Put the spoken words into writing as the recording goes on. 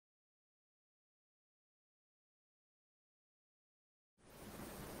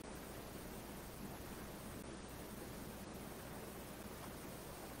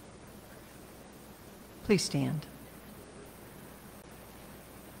Please stand.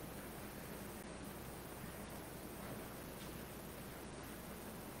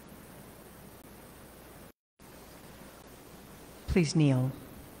 Please kneel.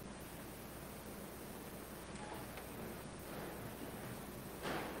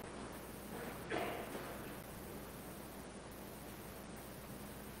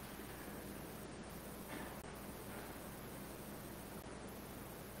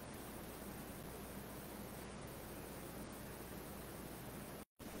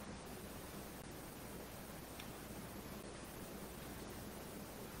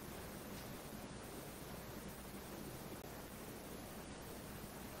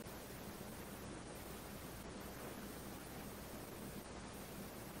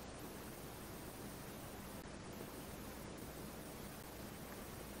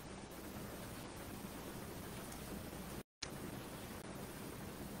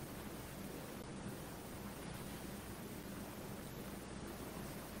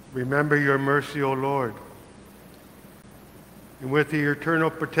 Remember your mercy, O Lord, and with the eternal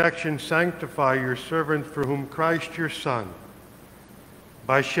protection sanctify your servant for whom Christ your Son,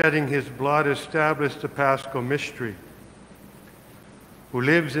 by shedding his blood, established the Paschal mystery, who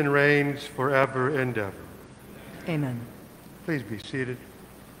lives and reigns forever and ever. Amen. Please be seated.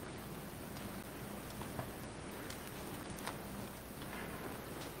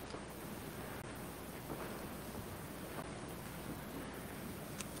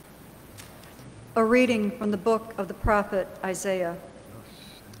 A reading from the book of the prophet Isaiah.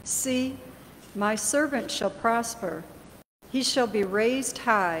 See, my servant shall prosper. He shall be raised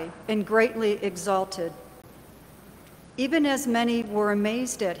high and greatly exalted. Even as many were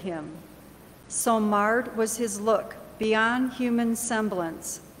amazed at him, so marred was his look beyond human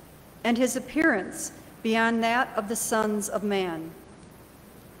semblance, and his appearance beyond that of the sons of man.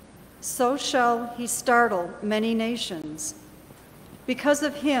 So shall he startle many nations. Because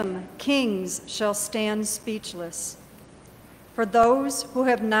of him, kings shall stand speechless. For those who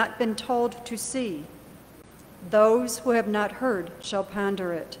have not been told to see, those who have not heard shall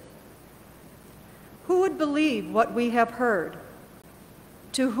ponder it. Who would believe what we have heard?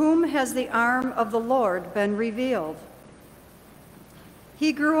 To whom has the arm of the Lord been revealed?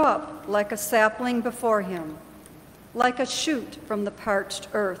 He grew up like a sapling before him, like a shoot from the parched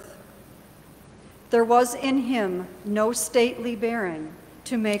earth. There was in him no stately bearing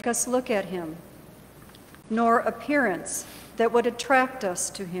to make us look at him, nor appearance that would attract us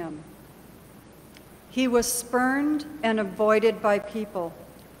to him. He was spurned and avoided by people,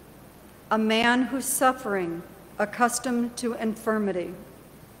 a man whose suffering accustomed to infirmity,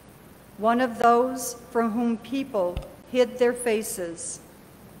 one of those from whom people hid their faces,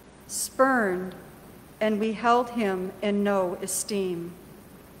 spurned, and we held him in no esteem.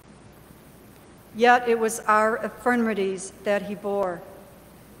 Yet it was our infirmities that he bore,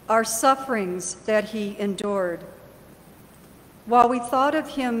 our sufferings that he endured. While we thought of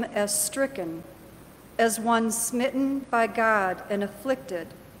him as stricken, as one smitten by God and afflicted,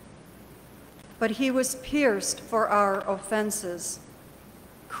 but he was pierced for our offenses,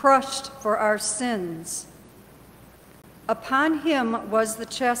 crushed for our sins. Upon him was the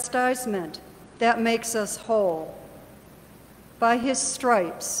chastisement that makes us whole. By his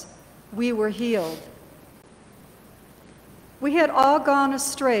stripes we were healed. We had all gone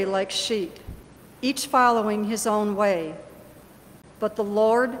astray like sheep, each following his own way. But the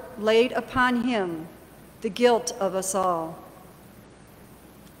Lord laid upon him the guilt of us all.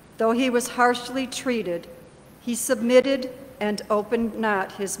 Though he was harshly treated, he submitted and opened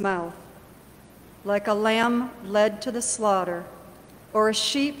not his mouth. Like a lamb led to the slaughter, or a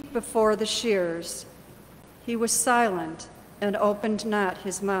sheep before the shearers, he was silent and opened not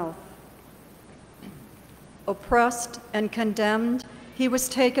his mouth. Oppressed and condemned, he was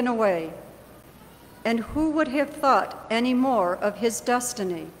taken away. And who would have thought any more of his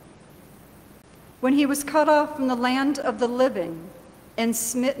destiny? When he was cut off from the land of the living and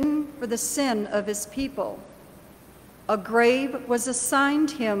smitten for the sin of his people, a grave was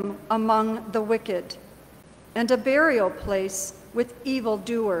assigned him among the wicked, and a burial place with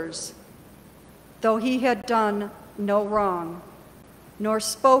evildoers, though he had done no wrong, nor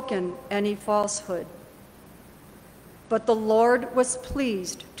spoken any falsehood. But the Lord was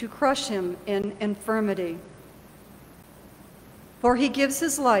pleased to crush him in infirmity. For he gives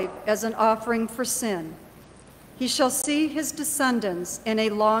his life as an offering for sin. He shall see his descendants in a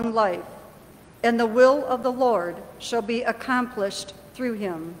long life, and the will of the Lord shall be accomplished through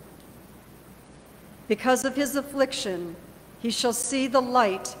him. Because of his affliction, he shall see the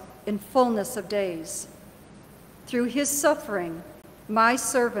light in fullness of days. Through his suffering, my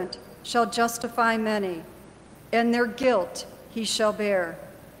servant shall justify many, and their guilt he shall bear.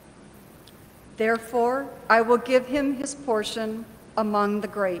 Therefore I will give him his portion among the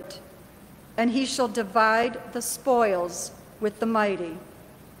great, and he shall divide the spoils with the mighty,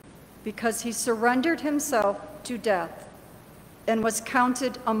 because he surrendered himself to death and was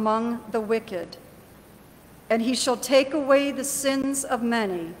counted among the wicked. And he shall take away the sins of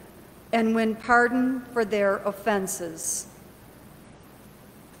many and win pardon for their offenses.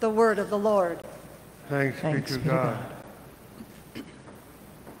 The word of the Lord. Thanks be to God.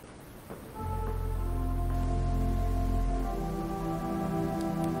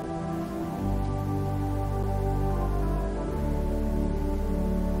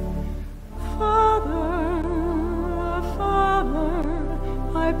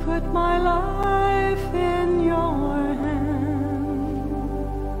 I put my life in your hands.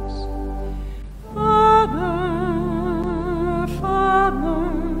 Father, Father,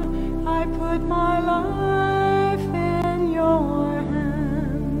 I put my life in your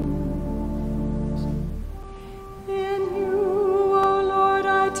hands. In you, O Lord,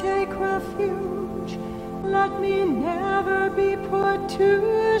 I take refuge. Let me never be put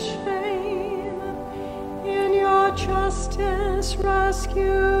to shame. In your justice,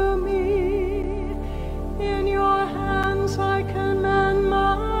 rescue me. In your hands I commend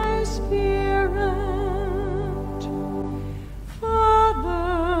my spirit. Father,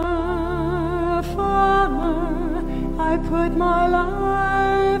 Father, I put my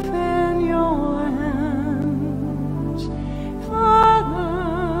life in your hands. Father,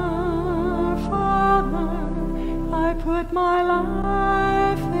 Father, I put my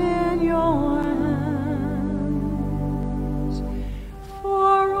life in your hands.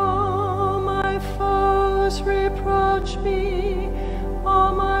 For all my foes reproach me,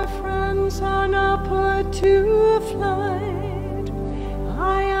 all my friends are now put to flight.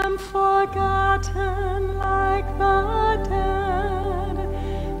 I am forgotten like the dead,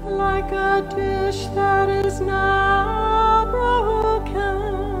 like a dish that is now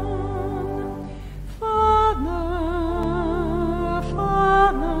broken. Father,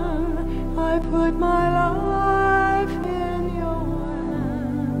 Father, I put my life in your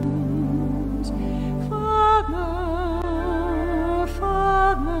hands. Father,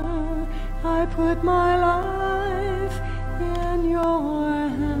 Father, I put my life in your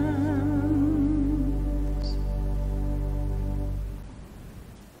hands.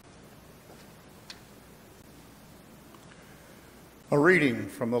 A reading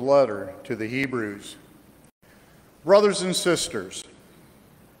from the letter to the Hebrews. Brothers and sisters,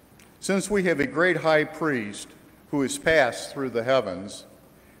 since we have a great high priest who has passed through the heavens,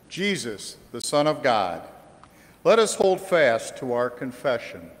 Jesus, the Son of God, let us hold fast to our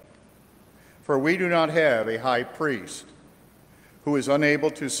confession. For we do not have a high priest who is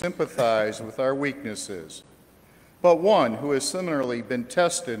unable to sympathize with our weaknesses, but one who has similarly been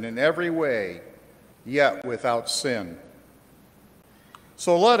tested in every way, yet without sin.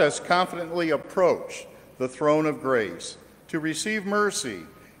 So let us confidently approach the throne of grace to receive mercy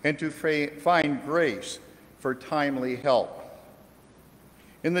and to find grace for timely help.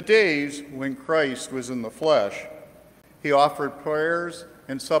 In the days when Christ was in the flesh, he offered prayers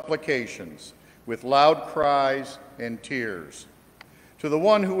and supplications with loud cries and tears to the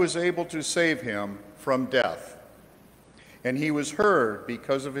one who was able to save him from death. And he was heard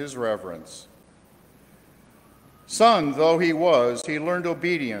because of his reverence. Son though he was, he learned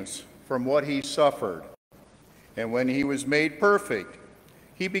obedience from what he suffered. And when he was made perfect,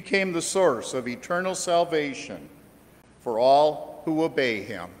 he became the source of eternal salvation for all who obey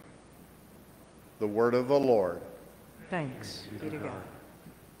him. The word of the Lord. Thanks be to God.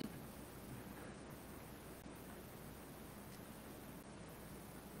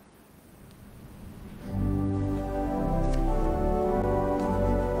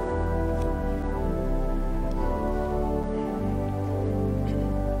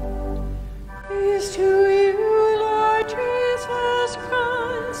 Praise to you, Lord Jesus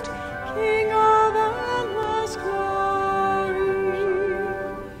Christ, King of endless glory.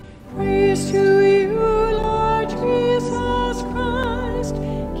 Praise to you, Lord Jesus Christ,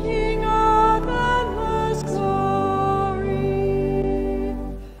 King of endless glory.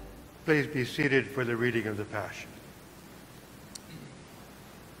 Please be seated for the reading of the Passion.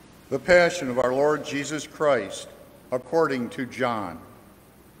 The Passion of our Lord Jesus Christ, according to John.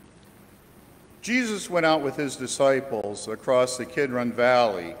 Jesus went out with his disciples across the Kidron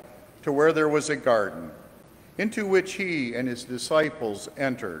Valley to where there was a garden, into which he and his disciples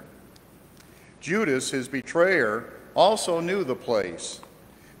entered. Judas, his betrayer, also knew the place,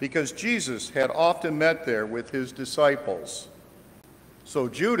 because Jesus had often met there with his disciples. So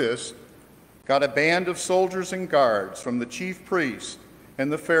Judas got a band of soldiers and guards from the chief priests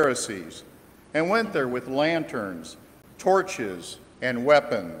and the Pharisees, and went there with lanterns, torches, and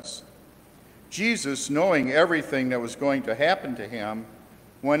weapons. Jesus, knowing everything that was going to happen to him,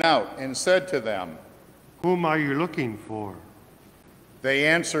 went out and said to them, "Whom are you looking for?" They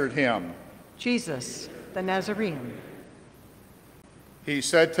answered him. Jesus, the Nazarene. He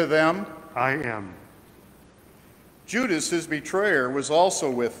said to them, "I am." Judas, his betrayer, was also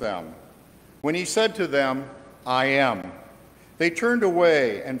with them. When he said to them, "I am," they turned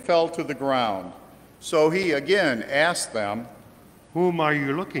away and fell to the ground. So he again asked them. "Whom are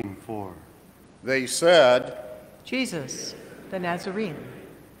you looking for?" They said, Jesus, the Nazarene.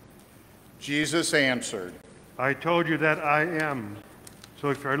 Jesus answered, "I told you that I am. So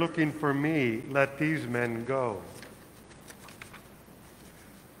if you're looking for me, let these men go."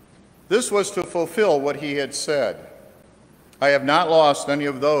 This was to fulfill what he had said, "I have not lost any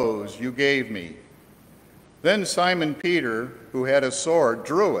of those you gave me." Then Simon Peter, who had a sword,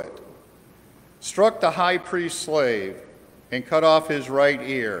 drew it, struck the high priest's slave, and cut off his right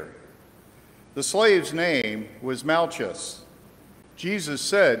ear. The slave's name was Malchus. Jesus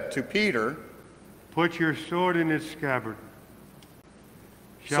said to Peter, "Put your sword in its scabbard.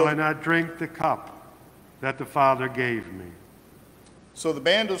 Shall I not drink the cup that the Father gave me?" So the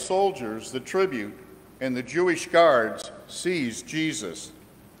band of soldiers, the tribute, and the Jewish guards seized Jesus,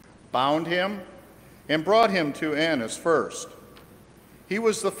 bound him, and brought him to Annas first. He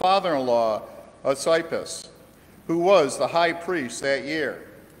was the father-in-law of Caiaphas, who was the high priest that year.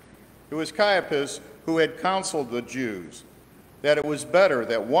 It was Caiaphas who had counseled the Jews that it was better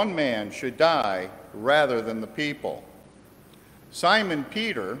that one man should die rather than the people. Simon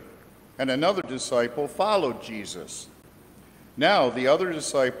Peter and another disciple followed Jesus. Now the other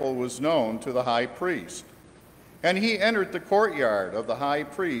disciple was known to the high priest, and he entered the courtyard of the high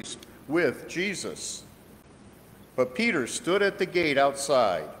priest with Jesus. But Peter stood at the gate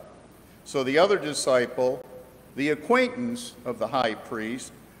outside. So the other disciple, the acquaintance of the high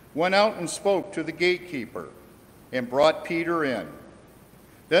priest, went out and spoke to the gatekeeper and brought Peter in.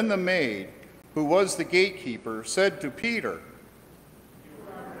 Then the maid, who was the gatekeeper, said to Peter,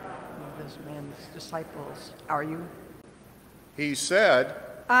 This man's disciples, are you? He said,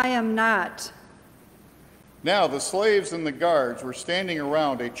 I am not. Now the slaves and the guards were standing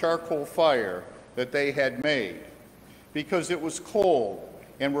around a charcoal fire that they had made, because it was cold,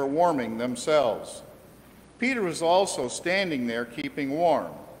 and were warming themselves. Peter was also standing there keeping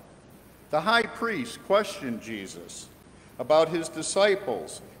warm. The high priest questioned Jesus about his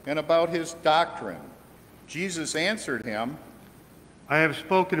disciples and about his doctrine. Jesus answered him, "I have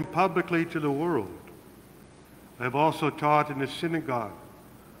spoken publicly to the world. I have also taught in the synagogue,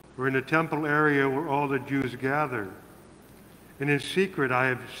 or in the temple area where all the Jews gather. And in secret I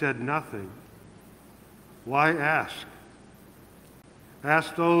have said nothing. Why ask?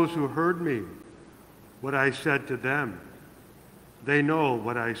 Ask those who heard me what I said to them. They know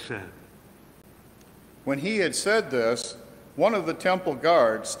what I said." When he had said this, one of the temple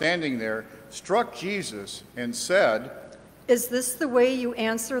guards standing there struck Jesus and said, Is this the way you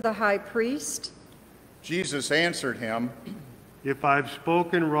answer the high priest? Jesus answered him, "If I've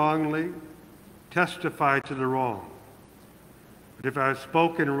spoken wrongly, testify to the wrong. But if I've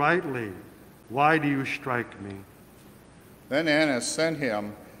spoken rightly, why do you strike me?" Then Annas sent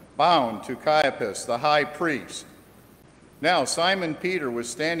him bound to Caiaphas, the high priest. Now Simon Peter was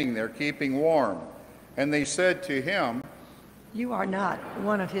standing there keeping warm, and they said to him, You are not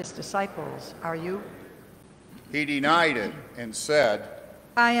one of his disciples, are you? He denied it and said,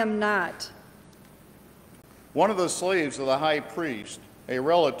 I am not. One of the slaves of the high priest, a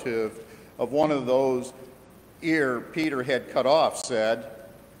relative of one of those ear Peter had cut off, said,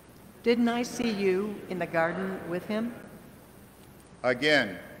 Didn't I see you in the garden with him?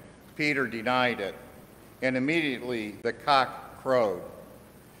 Again, Peter denied it, and immediately the cock crowed.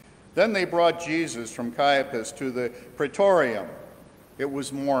 Then they brought Jesus from Caiaphas to the praetorium. It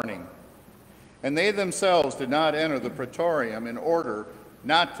was morning, and they themselves did not enter the praetorium in order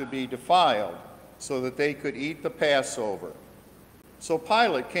not to be defiled, so that they could eat the Passover. So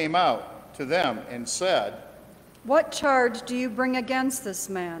Pilate came out to them and said, What charge do you bring against this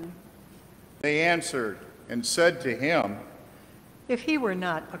man? They answered and said to him, If he were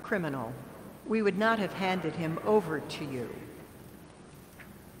not a criminal, we would not have handed him over to you.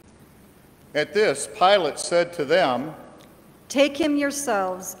 At this, Pilate said to them, Take him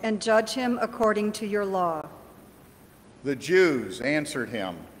yourselves and judge him according to your law. The Jews answered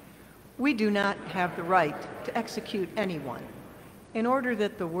him, We do not have the right to execute anyone, in order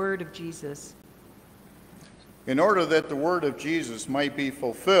that the word of Jesus in order that the word of Jesus might be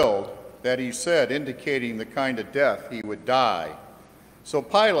fulfilled, that he said, indicating the kind of death he would die. So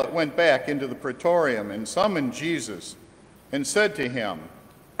Pilate went back into the praetorium and summoned Jesus and said to him,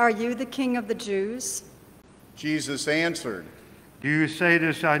 "Are you the King of the Jews?" Jesus answered, Do you say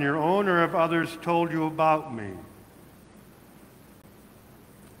this on your own, or have others told you about me?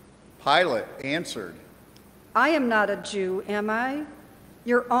 Pilate answered, "I am not a Jew, am I?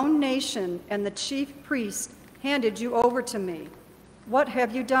 Your own nation and the chief priests handed you over to me. What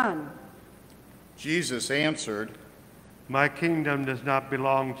have you done?" Jesus answered, My kingdom does not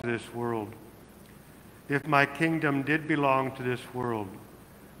belong to this world. If my kingdom did belong to this world,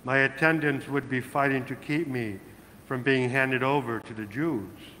 my attendants would be fighting to keep me from being handed over to the Jews.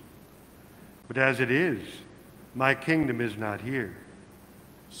 But as it is, my kingdom is not here.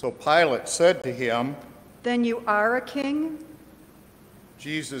 So Pilate said to him, "Then you are a king?"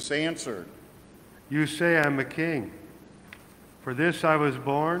 Jesus answered, You say I'm a king. For this I was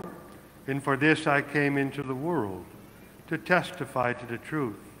born, and for this I came into the world, to testify to the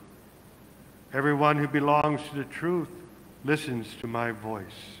truth. Everyone who belongs to the truth listens to my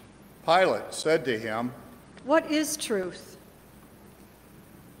voice. Pilate said to him, "What is truth?"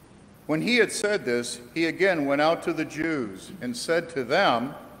 When he had said this, he again went out to the Jews and said to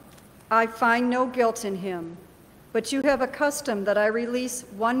them, "I find no guilt in him, but you have a custom that I release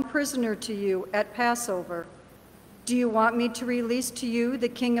one prisoner to you at Passover. Do you want me to release to you the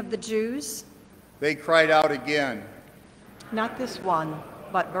King of the Jews?" They cried out again. Not this one,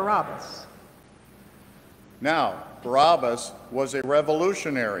 but Barabbas. Now, Barabbas was a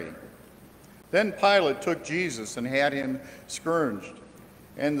revolutionary. Then Pilate took Jesus and had him scourged,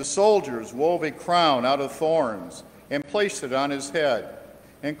 and the soldiers wove a crown out of thorns and placed it on his head,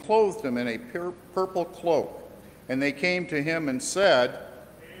 and clothed him in a purple cloak. And they came to him and said,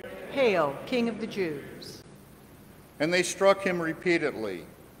 Hail, King of the Jews. And they struck him repeatedly.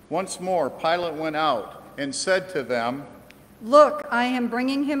 Once more Pilate went out and said to them, "Look, I am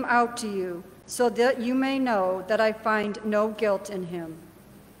bringing him out to you, so that you may know that I find no guilt in him."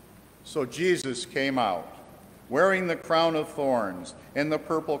 So Jesus came out, wearing the crown of thorns and the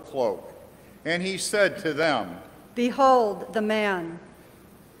purple cloak. And he said to them, "Behold the man."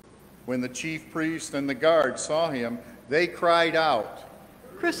 When the chief priests and the guards saw him, they cried out.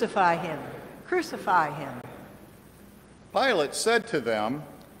 Crucify him, crucify him. Pilate said to them,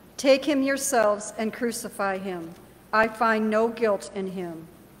 "Take him yourselves and crucify him. I find no guilt in him."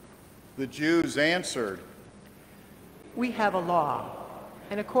 The Jews answered, We have a law,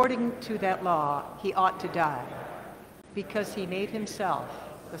 and according to that law, he ought to die, because he made himself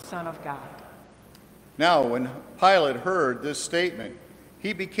the Son of God. Now when Pilate heard this statement,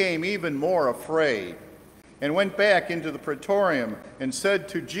 he became even more afraid, and went back into the praetorium and said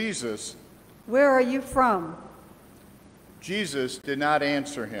to Jesus, "Where are you from?" Jesus did not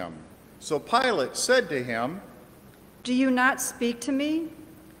answer him. So Pilate said to him, "Do you not speak to me?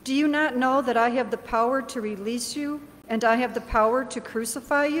 Do you not know that I have the power to release you, and I have the power to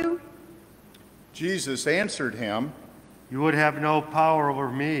crucify you?" Jesus answered him, You would have no power over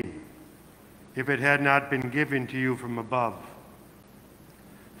me if it had not been given to you from above.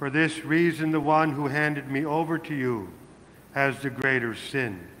 For this reason, the one who handed me over to you has the greater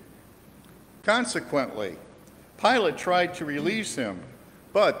sin. Consequently, Pilate tried to release him,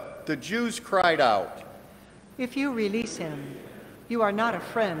 but the Jews cried out, If you release him, you are not a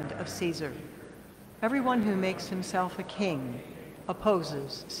friend of Caesar. Everyone who makes himself a king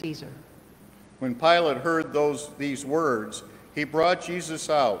opposes Caesar. When Pilate heard these words, he brought Jesus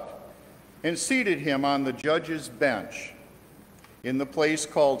out and seated him on the judge's bench in the place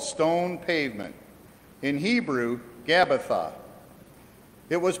called Stone Pavement, in Hebrew, Gabbatha.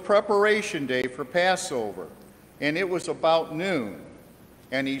 It was preparation day for Passover, and it was about noon.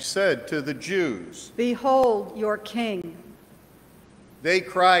 And he said to the Jews, "Behold your king." They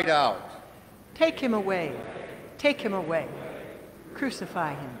cried out, Take him away, take him away.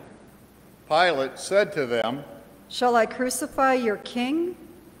 Crucify him. Pilate said to them, "Shall I crucify your king?"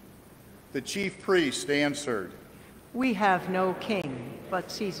 The chief priest answered. We have no king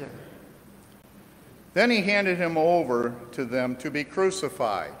but Caesar. Then he handed him over to them to be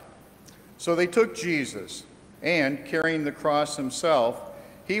crucified. So they took Jesus, and carrying the cross himself,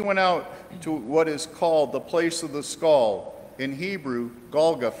 he went out to what is called the place of the skull, in Hebrew,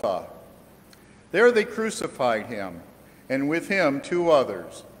 Golgotha. There they crucified him, and with him 2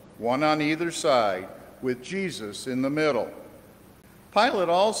 others, one on either side, with Jesus in the middle. Pilate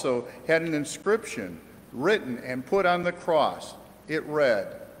also had an inscription written and put on the cross. It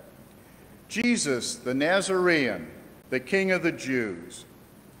read, Jesus the Nazarene, the King of the Jews.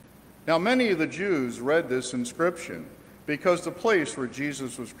 Now many of the Jews read this inscription because the place where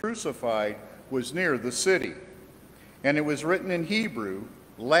Jesus was crucified was near the city, and it was written in Hebrew,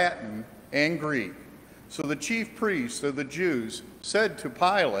 Latin, and Greek. So the chief priests of the Jews said to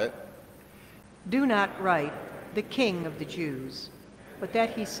Pilate, "Do not write, 'The King of the Jews,' but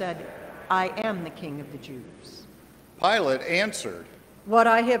that he said, 'I am the King of the Jews.'" Pilate answered, What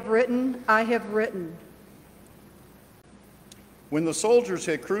I have written, I have written. When the soldiers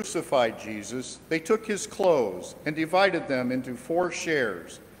had crucified Jesus, they took his clothes and divided them into 4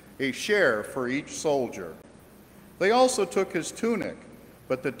 shares, a share for each soldier. They also took his tunic,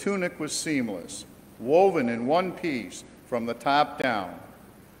 but the tunic was seamless, woven in one piece from the top down.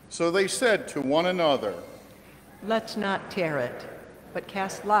 So they said to one another, "Let's not tear it, but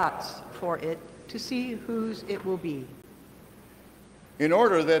cast lots for it to see whose it will be." in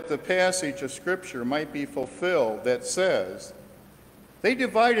order that the passage of Scripture might be fulfilled that says, "They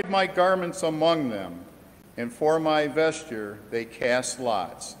divided my garments among them, and for my vesture they cast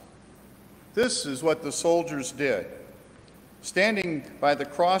lots." This is what the soldiers did. Standing by the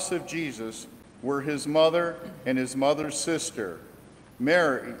cross of Jesus were his mother and his mother's sister,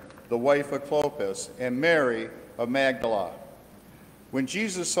 Mary, the wife of Clopas, and Mary of Magdala. When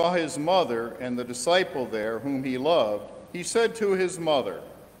Jesus saw his mother and the disciple there whom he loved, he said to his mother,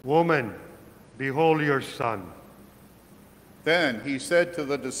 "Woman, behold your son. Then he said to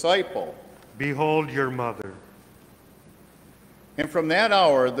the disciple, Behold your mother." And from that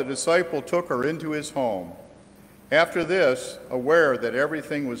hour the disciple took her into his home. After this, aware that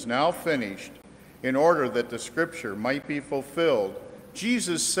everything was now finished, in order that the Scripture might be fulfilled,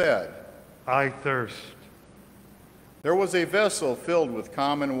 Jesus said, "I thirst." There was a vessel filled with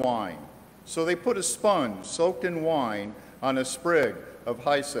common wine. So they put a sponge soaked in wine on a sprig of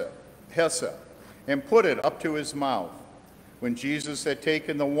hyssop and put it up to his mouth. When Jesus had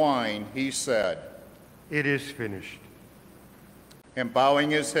taken the wine, he said, "It is finished." And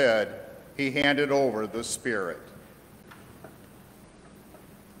bowing his head, he handed over the Spirit.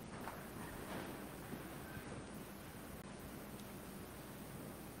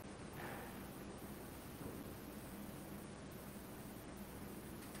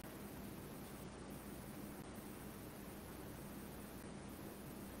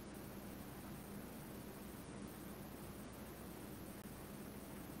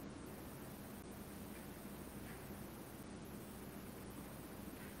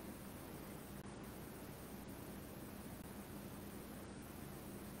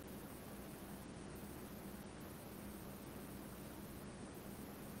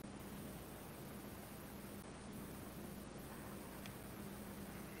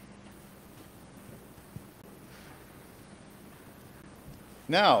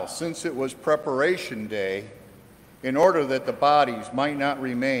 Now, since it was preparation day, in order that the bodies might not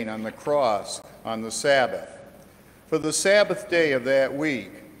remain on the cross on the Sabbath, for the Sabbath day of that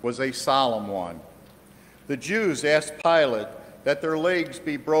week was a solemn one, the Jews asked Pilate that their legs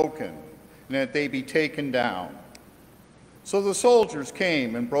be broken and that they be taken down. So the soldiers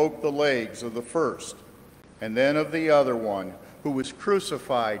came and broke the legs of the first, and then of the other one, who was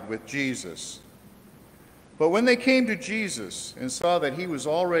crucified with Jesus. But when they came to Jesus and saw that he was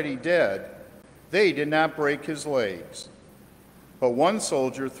already dead, they did not break his legs. But one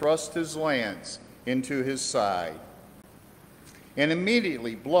soldier thrust his lance into his side, and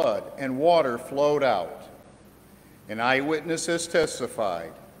immediately blood and water flowed out. An eyewitness has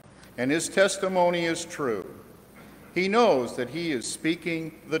testified, and his testimony is true. He knows that he is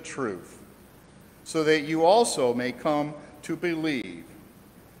speaking the truth, so that you also may come to believe.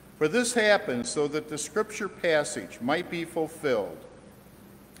 For this happened so that the Scripture passage might be fulfilled.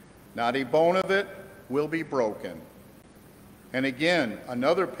 Not a bone of it will be broken. And again,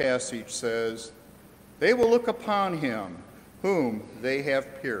 another passage says, "They will look upon him whom they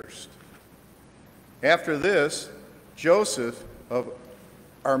have pierced." After this, Joseph of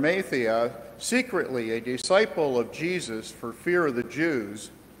Arimathea, secretly a disciple of Jesus for fear of the Jews,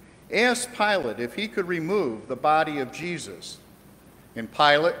 asked Pilate if he could remove the body of Jesus. And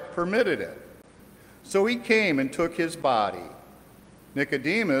Pilate permitted it. So he came and took his body.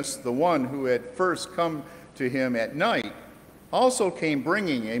 Nicodemus, the one who had first come to him at night, also came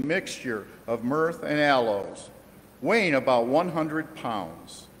bringing a mixture of myrrh and aloes, weighing about 100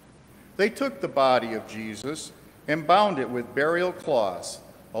 pounds. They took the body of Jesus and bound it with burial cloths,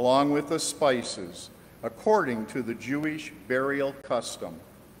 along with the spices, according to the Jewish burial custom.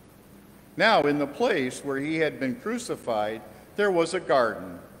 Now, in the place where he had been crucified, there was a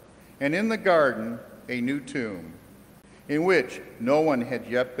garden, and in the garden a new tomb, in which no one had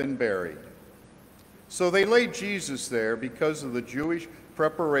yet been buried. So they laid Jesus there because of the Jewish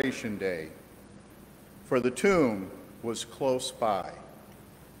Preparation Day, for the tomb was close by.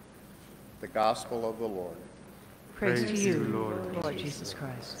 The Gospel of the Lord. Praise to you, Lord. Lord Jesus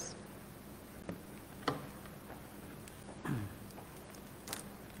Christ.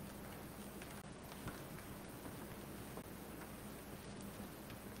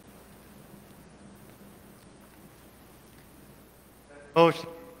 Most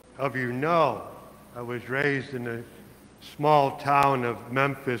of you know I was raised in a small town of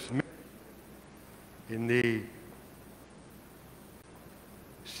Memphis in the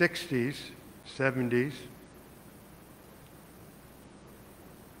 60s, 70s.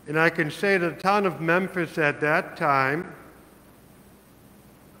 And I can say the town of Memphis at that time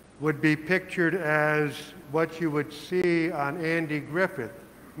would be pictured as what you would see on Andy Griffith,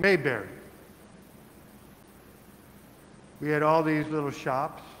 Mayberry. We had all these little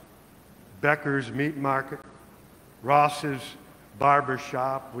shops, Becker's Meat Market, Ross's Barber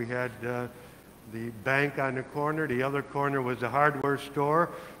Shop. We had the bank on the corner. The other corner was a hardware store.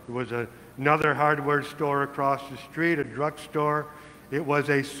 There was another hardware store across the street, a drugstore. It was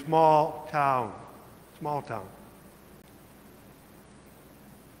a small town, small town.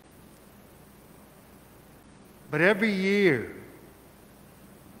 But every year,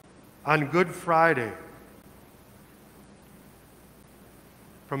 on Good Friday,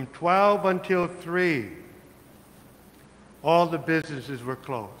 from 12 until 3, all the businesses were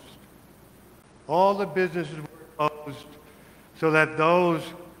closed. All the businesses were closed so that those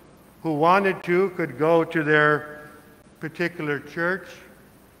who wanted to could go to their particular church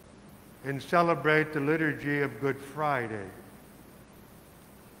and celebrate the liturgy of Good Friday.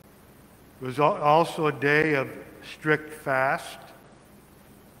 It was also a day of strict fast.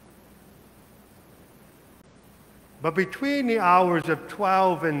 But between the hours of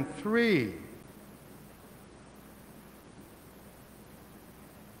 12 and 3,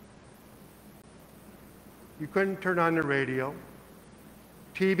 you couldn't turn on the radio.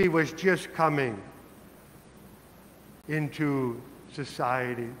 TV was just coming into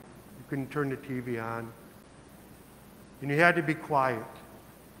society. You couldn't turn the TV on. And you had to be quiet.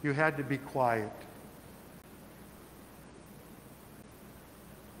 You had to be quiet.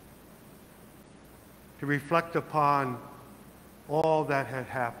 To reflect upon all that had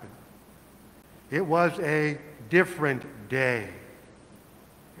happened. It was a different day.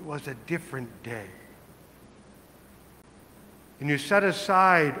 It was a different day. And you set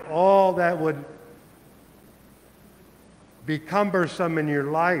aside all that would be cumbersome in your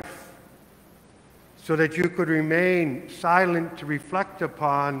life so that you could remain silent to reflect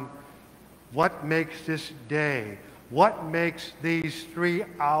upon what makes this day, what makes these 3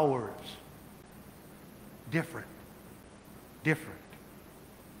 hours different.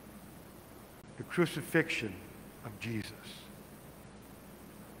 The crucifixion of Jesus.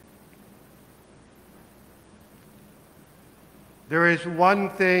 There is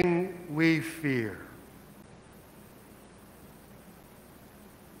one thing we fear,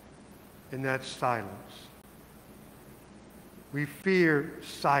 and that's silence. We fear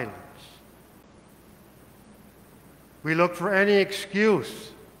silence. We look for any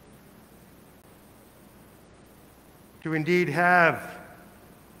excuse to indeed have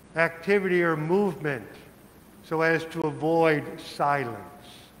activity or movement so as to avoid silence.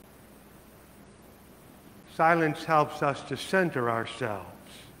 Silence helps us to center ourselves.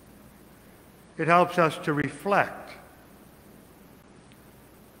 It helps us to reflect.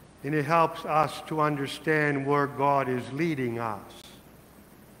 And it helps us to understand where God is leading us.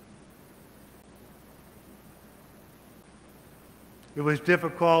 It was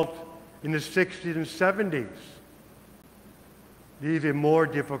difficult in the 60s and 70s. Even more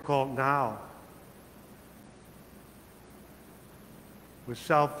difficult now. With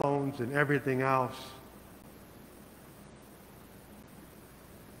cell phones and everything else.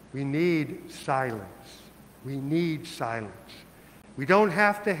 We need silence. We need silence. We don't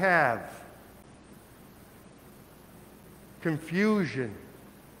have to have confusion.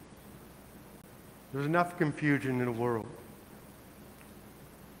 There's enough confusion in the world.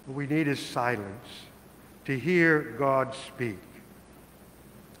 What we need is silence to hear God speak.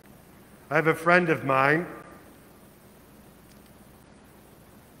 I have a friend of mine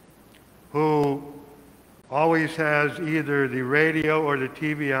who always has either the radio or the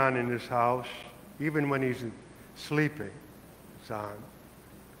TV on in his house, even when he's sleeping, it's on.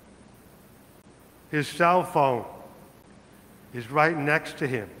 His cell phone is right next to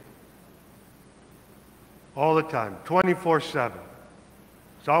him all the time, 24/7.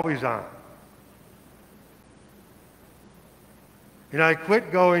 It's always on. And I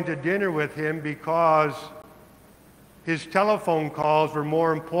quit going to dinner with him because his telephone calls were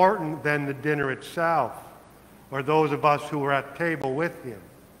more important than the dinner itself, or those of us who were at table with him.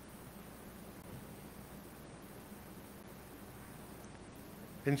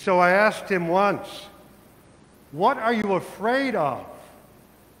 And so I asked him once, "What are you afraid of?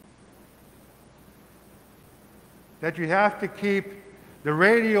 That you have to keep the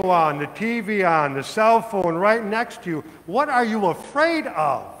radio on, the TV on, the cell phone right next to you. What are you afraid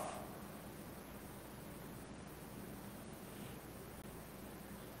of?"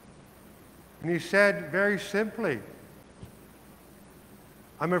 And he said very simply,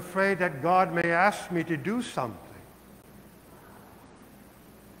 "I'm afraid that God may ask me to do something.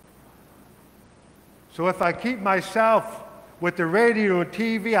 So if I keep myself with the radio and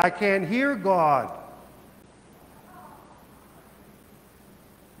TV, I can't hear God.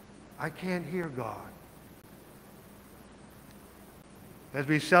 I can't hear God." As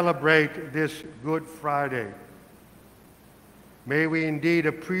we celebrate this Good Friday, may we indeed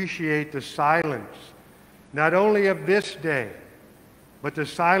appreciate the silence, not only of this day, but the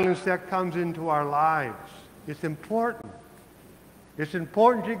silence that comes into our lives. It's important. It's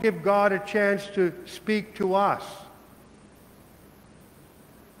important to give God a chance to speak to us.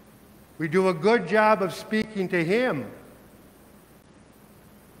 We do a good job of speaking to him.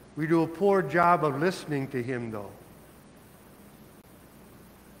 We do a poor job of listening to him, though.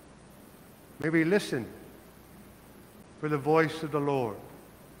 May we listen for the voice of the Lord.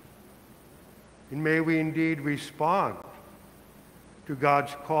 And may we indeed respond to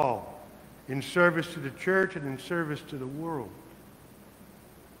God's call in service to the church and in service to the world.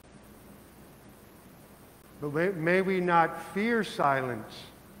 But may we not fear silence,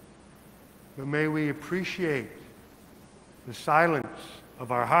 but may we appreciate the silence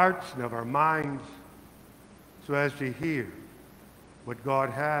of our hearts and of our minds so as to hear what God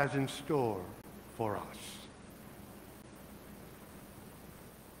has in store for us.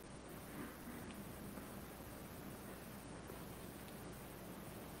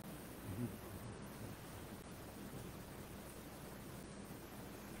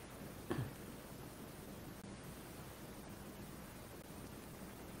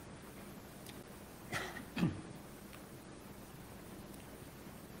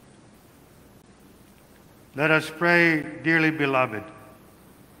 Let us pray, dearly beloved,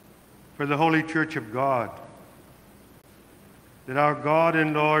 for the Holy Church of God, that our God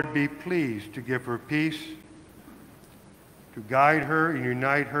and Lord be pleased to give her peace, to guide her and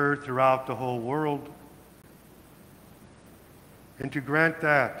unite her throughout the whole world, and to grant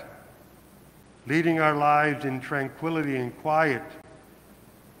that, leading our lives in tranquility and quiet,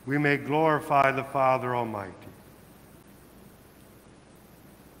 we may glorify the Father Almighty.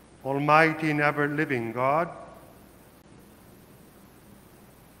 Almighty and ever-living God,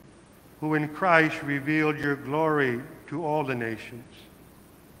 who in Christ revealed your glory to all the nations,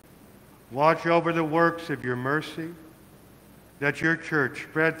 watch over the works of your mercy, that your church,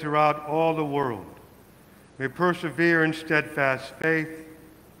 spread throughout all the world, may persevere in steadfast faith.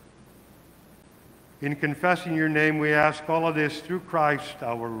 In confessing your name, we ask all of this through Christ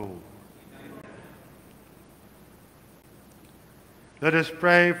our Lord. Let us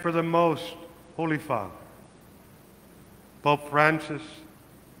pray for the Most Holy Father, Pope Francis,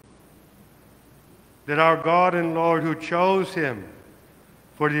 that our God and Lord, who chose him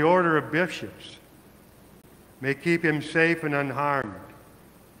for the order of bishops, may keep him safe and unharmed,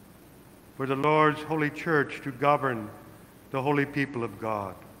 for the Lord's holy church to govern the holy people of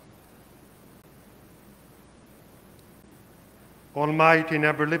God. Almighty and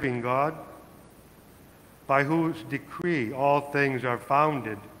ever-living God, by whose decree all things are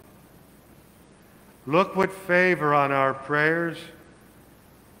founded, look with favor on our prayers,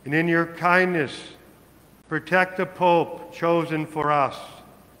 and in your kindness protect the Pope chosen for us,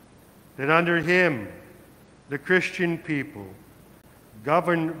 that under him the Christian people,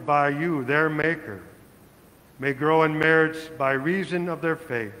 governed by you, their Maker, may grow in merits by reason of their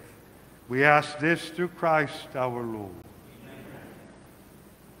faith. We ask this through Christ our Lord.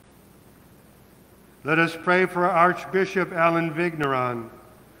 Let us pray for Archbishop Alan Vigneron,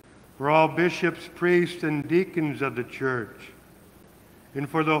 for all bishops, priests, and deacons of the church, and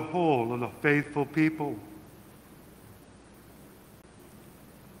for the whole of the faithful people.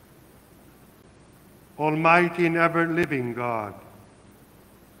 Almighty and ever-living God,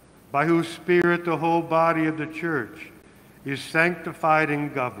 by whose Spirit the whole body of the church is sanctified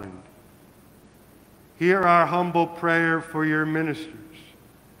and governed, hear our humble prayer for your ministers,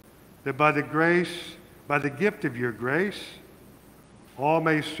 that by the gift of your grace, all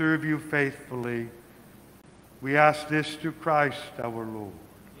may serve you faithfully. We ask this through Christ our Lord.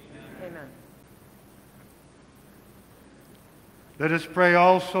 Amen. Let us pray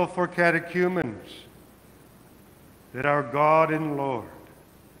also for catechumens, that our God and Lord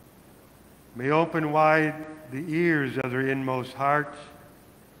may open wide the ears of their inmost hearts,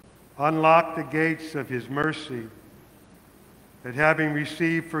 unlock the gates of his mercy, that having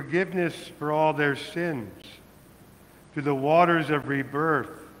received forgiveness for all their sins through the waters of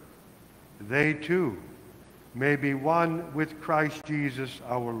rebirth, they too may be one with Christ Jesus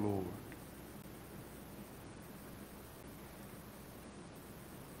our Lord.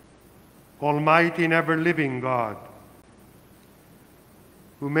 Almighty and ever-living God,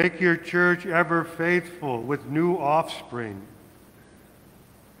 who make your church ever faithful with new offspring,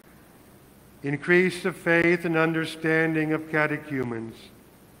 increase the faith and understanding of catechumens,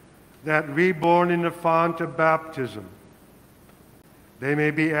 that reborn in the font of baptism, they may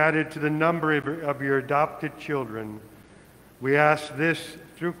be added to the number of your adopted children. We ask this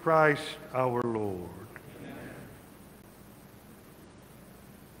through Christ our Lord.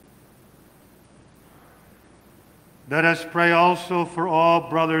 Let us pray also for all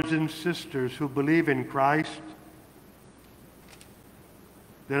brothers and sisters who believe in Christ,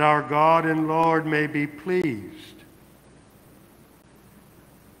 that our God and Lord may be pleased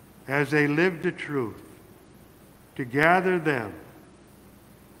as they live the truth, to gather them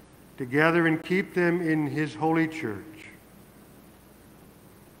together and keep them in his holy church.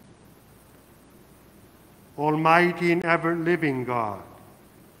 Almighty and ever-living God,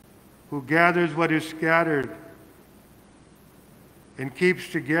 who gathers what is scattered and keeps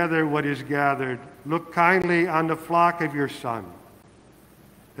together what is gathered, look kindly on the flock of your Son,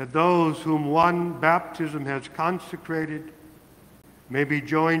 that those whom one baptism has consecrated may be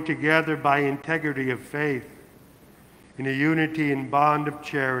joined together by integrity of faith in a unity and bond of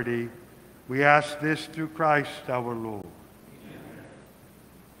charity. We ask this through Christ our Lord.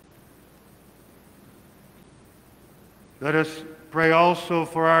 Let us pray also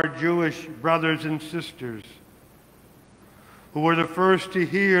for our Jewish brothers and sisters who were the first to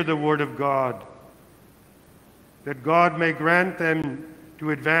hear the word of God, that God may grant them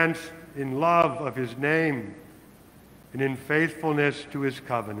to advance in love of his name and in faithfulness to his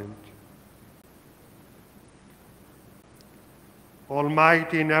covenant.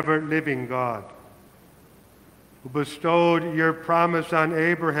 Almighty and ever-living God, who bestowed your promise on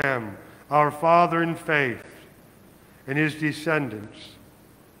Abraham, our father in faith, and his descendants,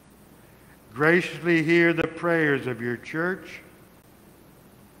 graciously hear the prayers of your church,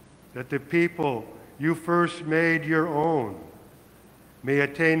 that the people you first made your own may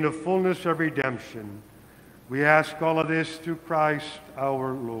attain the fullness of redemption. We ask all of this through Christ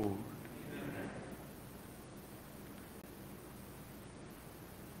our Lord.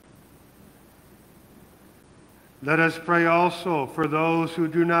 Let us pray also for those who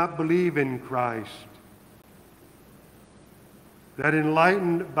do not believe in Christ, that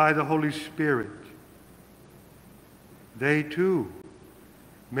enlightened by the Holy Spirit, they too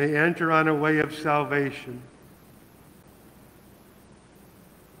may enter on a way of salvation.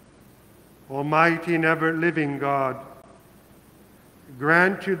 Almighty and ever-living God,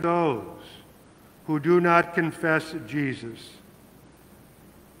 grant to those who do not confess Jesus,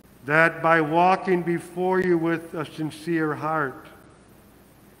 that by walking before you with a sincere heart,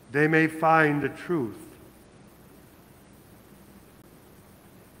 they may find the truth,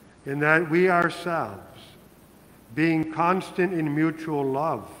 and that we ourselves, being constant in mutual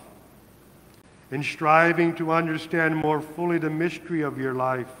love and striving to understand more fully the mystery of your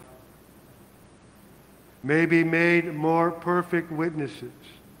life, may be made more perfect witnesses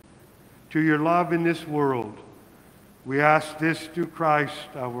to your love in this world. We ask this through Christ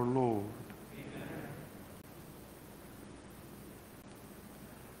our Lord. Amen.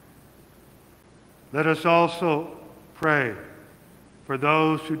 Let us also pray for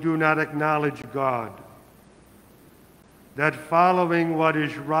those who do not acknowledge God, that following what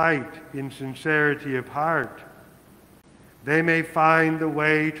is right in sincerity of heart, they may find the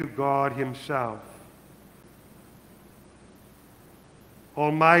way to God himself.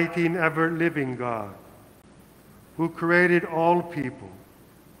 Almighty and ever-living God, who created all people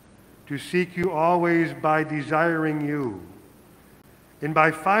to seek you always by desiring you, and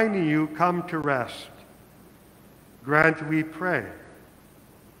by finding you come to rest, grant, we pray,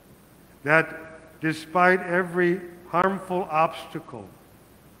 that despite every harmful obstacle,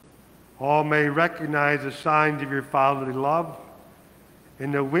 all may recognize the signs of your fatherly love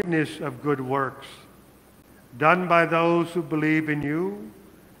and the witness of good works done by those who believe in you,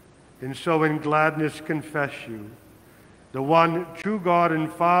 and so in gladness confess you, the one true God and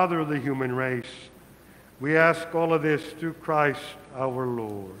Father of the human race. We ask all of this through Christ our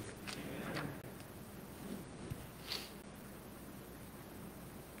Lord.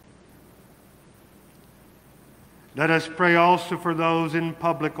 Let us pray also for those in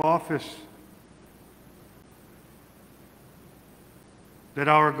public office, that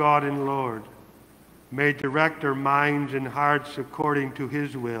our God and Lord may direct our minds and hearts according to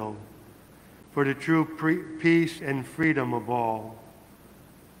his will, for the true peace and freedom of all.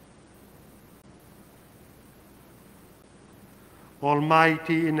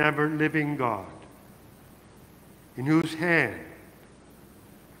 Almighty and ever-living God, in whose hand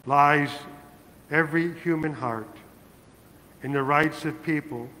lies every human heart and the rights of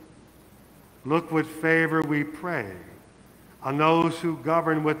people, look with favor, we pray, on those who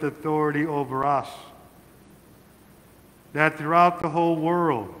govern with authority over us, that throughout the whole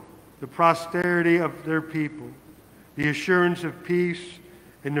world, the prosperity of their people, the assurance of peace,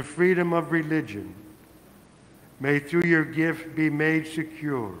 and the freedom of religion may through your gift be made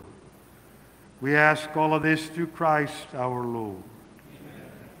secure. We ask all of this through Christ our Lord.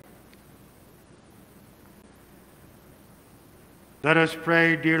 Amen. Let us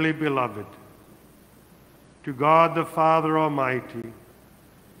pray, dearly beloved, to God the Father Almighty,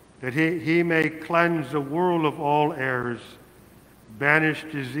 that he may cleanse the world of all errors, banish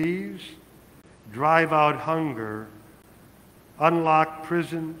disease, drive out hunger, unlock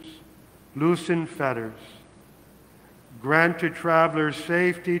prisons, loosen fetters, grant to travelers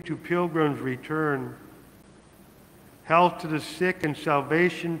safety, to pilgrims return, health to the sick and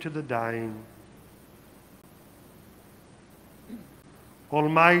salvation to the dying.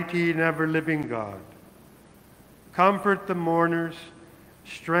 Almighty and ever-living God, comfort the mourners,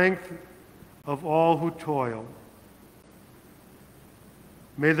 strength of all who toil.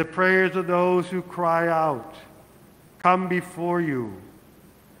 May the prayers of those who cry out come before you,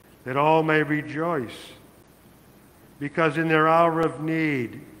 that all may rejoice, because in their hour of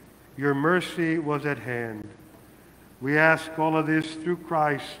need, your mercy was at hand. We ask all of this through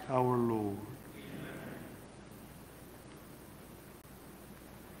Christ our Lord.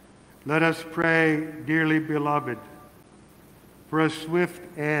 Let us pray, dearly beloved, for a swift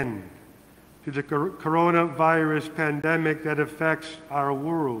end to the coronavirus pandemic that affects our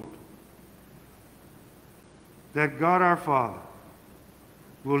world. That God our Father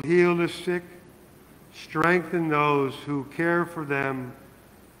will heal the sick, strengthen those who care for them,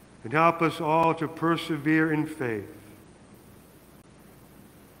 and help us all to persevere in faith.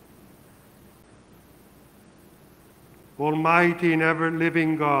 Almighty and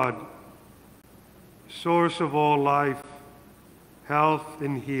ever-living God, source of all life, health,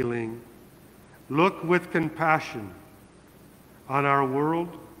 and healing, look with compassion on our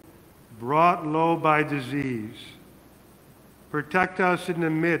world, brought low by disease. Protect us in the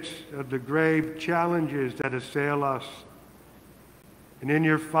midst of the grave challenges that assail us. And in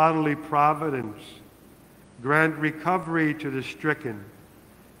your fatherly providence, grant recovery to the stricken,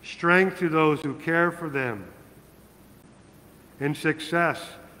 strength to those who care for them, and success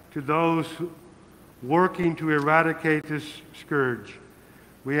to those working to eradicate this scourge.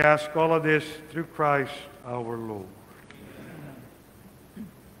 We ask all of this through Christ our Lord.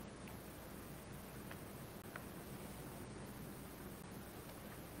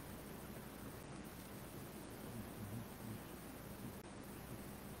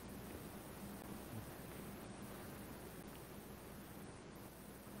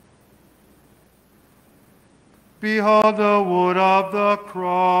 Behold the wood of the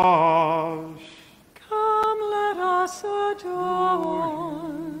cross. Come, let us adore.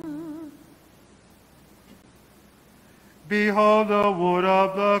 Behold the wood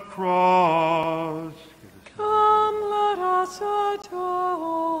of the cross. Come, let us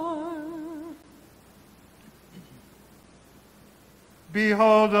adore.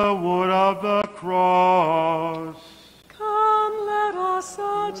 Behold the wood of the cross. Come, let us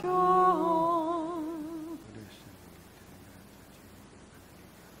adore.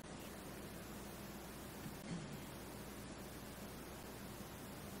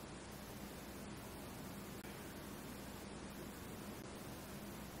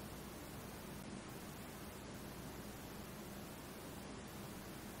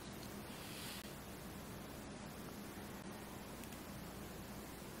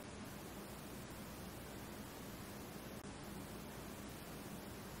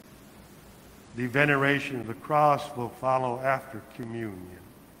 The veneration of the cross will follow after communion.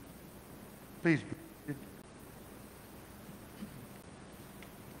 Please be seated.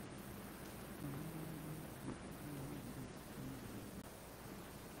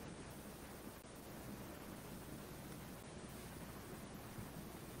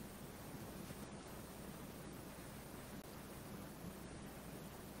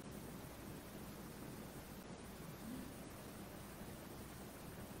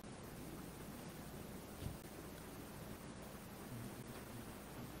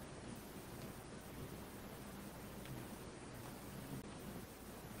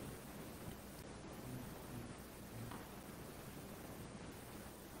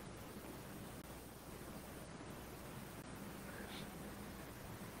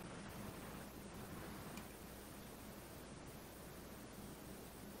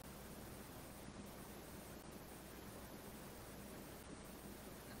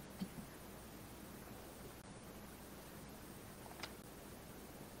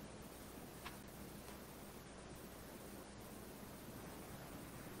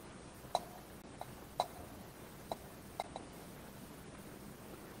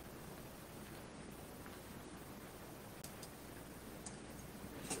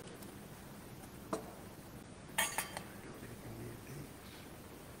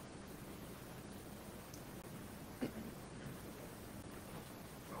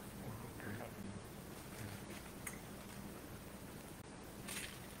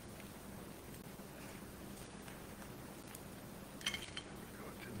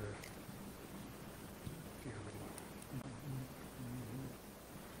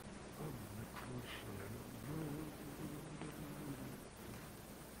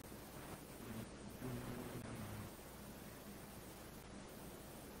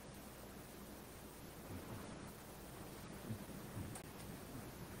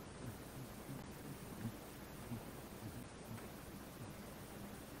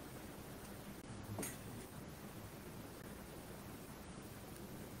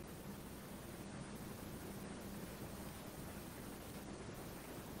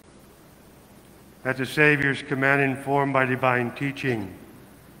 At the Savior's command, informed by divine teaching,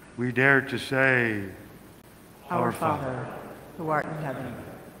 we dare to say, Our Father, who art in heaven,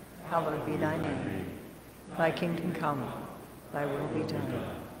 hallowed be thy name. Thy kingdom come, thy will be done,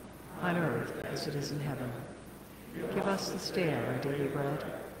 on earth as it is in heaven. Give us this day our daily bread,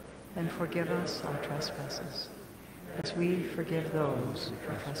 and forgive us our trespasses, as we forgive those who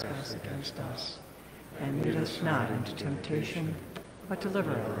trespass against us. And lead us not into temptation, but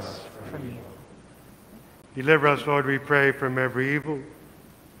deliver us from evil. Deliver us, Lord, we pray, from every evil.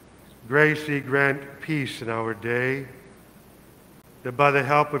 Grace ye grant peace in our day, that by the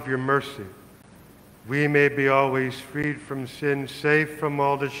help of your mercy we may be always freed from sin, safe from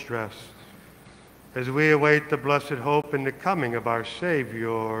all distress, as we await the blessed hope and the coming of our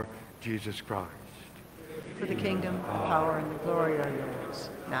Savior, Jesus Christ. For the kingdom, the power, and the glory are yours,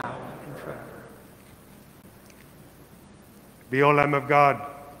 now and forever. Behold, Lamb of God,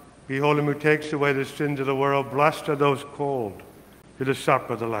 behold him who takes away the sins of the world. Blessed are those called to the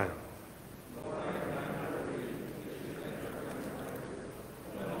supper of the Lamb.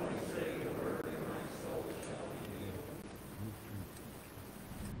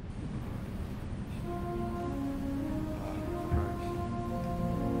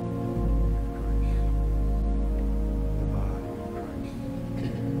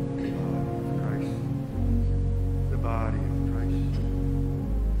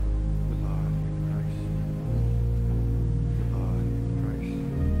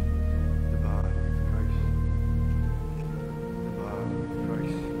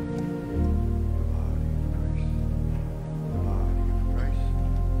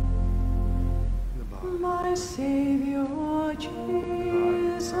 My Savior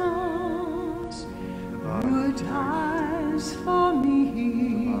Jesus, who dies for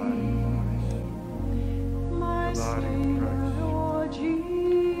me. My Savior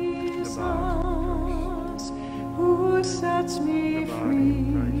Jesus, who sets me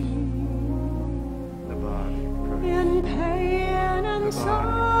free. In pain and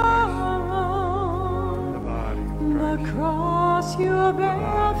sorrow, the cross you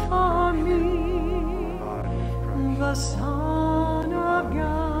bear for me. The Son of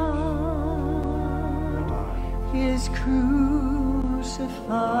God is crucified.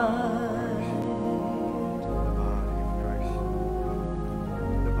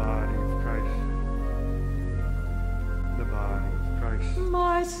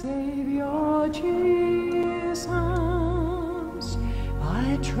 My Savior Jesus,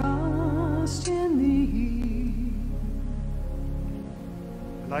 I trust in thee.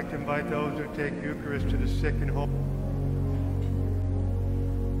 I'd like to invite those who take Eucharist to the sick and home.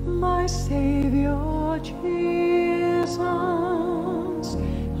 My Savior Jesus,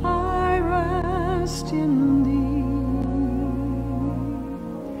 I rest in thee.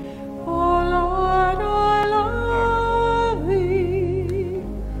 Oh Lord, I love thee.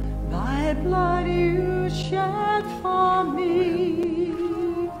 Thy blood you shed for me.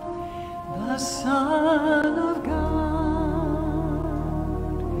 The Son of God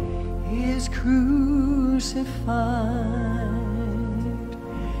is crucified.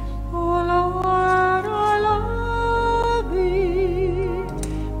 Oh Lord, I love thee.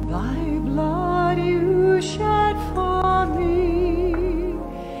 Thy blood you shed for me.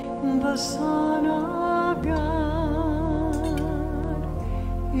 The Son of God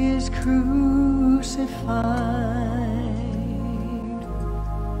is crucified.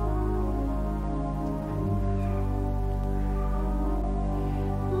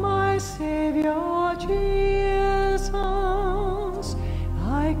 My Savior Jesus,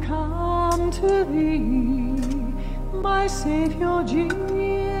 I come to thee. My Savior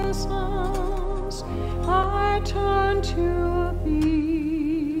Jesus, I turn to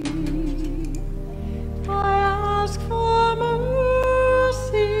thee. I ask for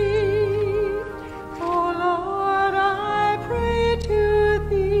mercy. Oh Lord, I pray to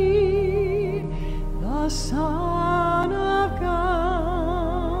thee. The Son of God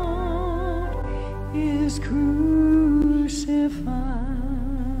is crucified.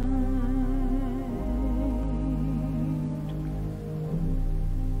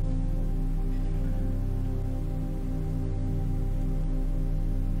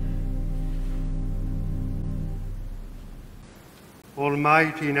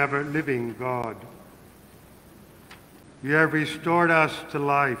 Almighty and ever-living God, you have restored us to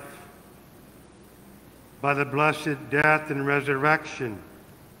life by the blessed death and resurrection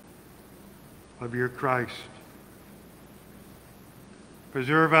of your Christ.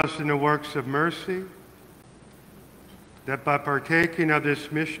 Preserve us in the works of mercy, that by partaking of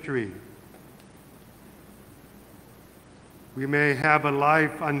this mystery, we may have a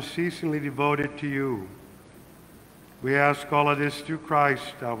life unceasingly devoted to you. We ask all of this through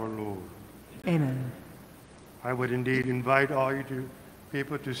Christ our Lord. Amen. I would indeed invite all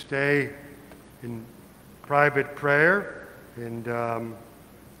people to stay in private prayer, and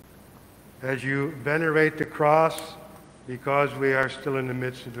as you venerate the cross, because we are still in the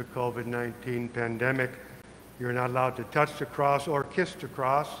midst of the COVID-19 pandemic, you're not allowed to touch the cross or kiss the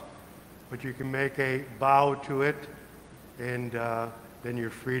cross, but you can make a bow to it, and then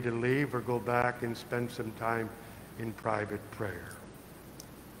you're free to leave or go back and spend some time in private prayer.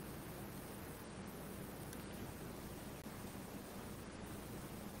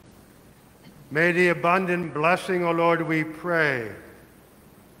 May the abundant blessing, O Lord, we pray,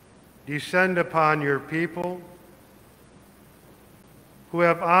 descend upon your people who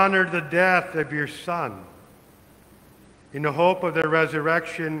have honored the death of your Son. In the hope of their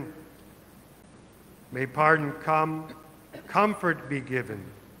resurrection, may pardon come, comfort be given,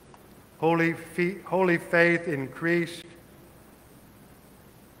 holy faith increased,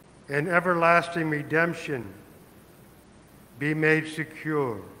 and everlasting redemption be made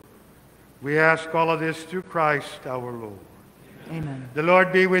secure. We ask all of this through Christ our Lord. Amen. The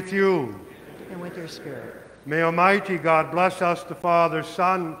Lord be with you. And with your spirit. May Almighty God bless us, the Father,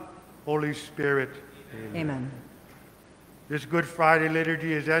 Son, Holy Spirit. Amen. This Good Friday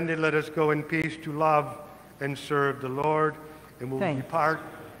liturgy is ended. Let us go in peace to love and serve the Lord, and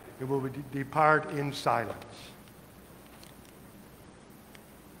we'll depart in silence.